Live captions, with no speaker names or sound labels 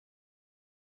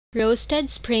Roasted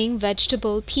spring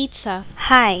vegetable pizza.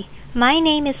 Hi, my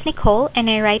name is Nicole and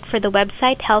I write for the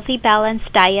website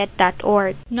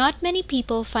healthybalancediet.org. Not many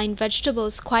people find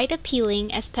vegetables quite appealing,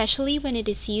 especially when it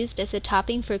is used as a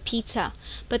topping for pizza.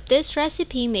 But this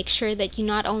recipe makes sure that you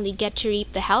not only get to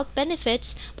reap the health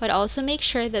benefits, but also make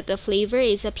sure that the flavor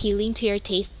is appealing to your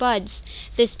taste buds.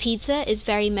 This pizza is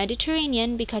very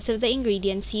Mediterranean because of the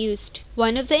ingredients used.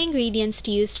 One of the ingredients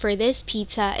used for this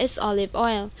pizza is olive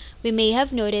oil. We may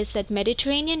have noticed that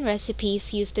Mediterranean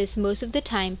recipes use this most of the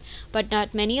time, but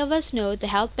not many of us know the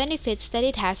health benefits that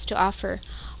it has to offer.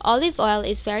 Olive oil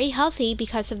is very healthy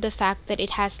because of the fact that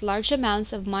it has large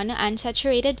amounts of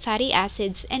monounsaturated fatty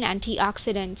acids and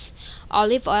antioxidants.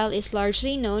 Olive oil is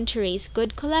largely known to raise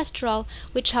good cholesterol,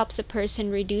 which helps a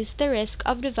person reduce the risk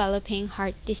of developing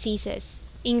heart diseases.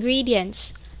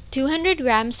 Ingredients: 200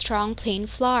 grams strong plain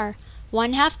flour,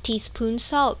 1/2 teaspoon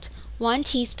salt, 1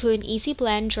 teaspoon easy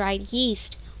blend dried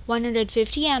yeast,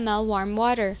 150 ml warm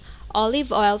water,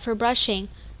 olive oil for brushing,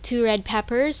 2 red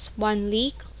peppers, 1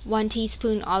 leek, 1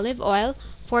 teaspoon olive oil,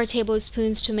 4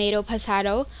 tablespoons tomato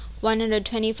passata,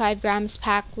 125 grams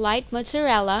packed light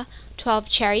mozzarella, 12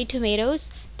 cherry tomatoes,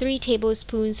 3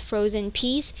 tablespoons frozen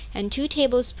peas, and 2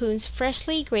 tablespoons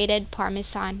freshly grated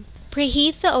Parmesan.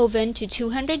 Preheat the oven to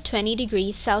 220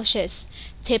 degrees Celsius.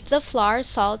 Tip the flour,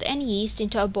 salt, and yeast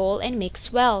into a bowl and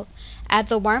mix well. Add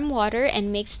the warm water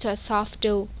and mix to a soft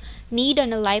dough. Knead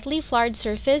on a lightly floured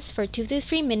surface for 2 to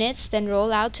 3 minutes, then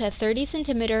roll out to a 30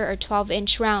 cm or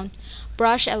 12-inch round.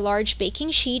 Brush a large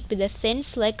baking sheet with a thin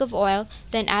slick of oil,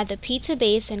 then add the pizza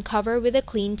base and cover with a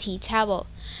clean tea towel.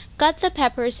 Cut the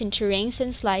peppers into rings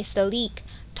and slice the leek.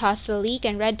 Toss the leek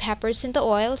and red peppers in the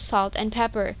oil, salt, and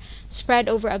pepper. Spread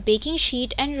over a baking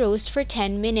sheet and roast for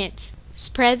 10 minutes.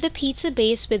 Spread the pizza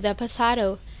base with the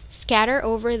passata. Scatter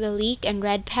over the leek and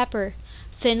red pepper.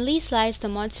 Thinly slice the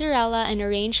mozzarella and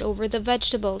arrange over the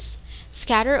vegetables.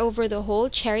 Scatter over the whole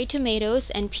cherry tomatoes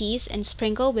and peas and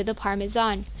sprinkle with the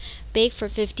Parmesan. Bake for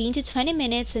 15 to 20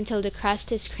 minutes until the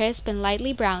crust is crisp and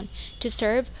lightly brown. To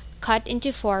serve, cut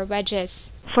into 4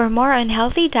 wedges. For more on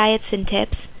healthy diets and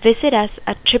tips, visit us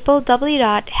at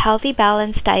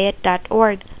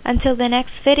www.healthybalancediet.org. Until the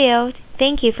next video,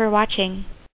 thank you for watching.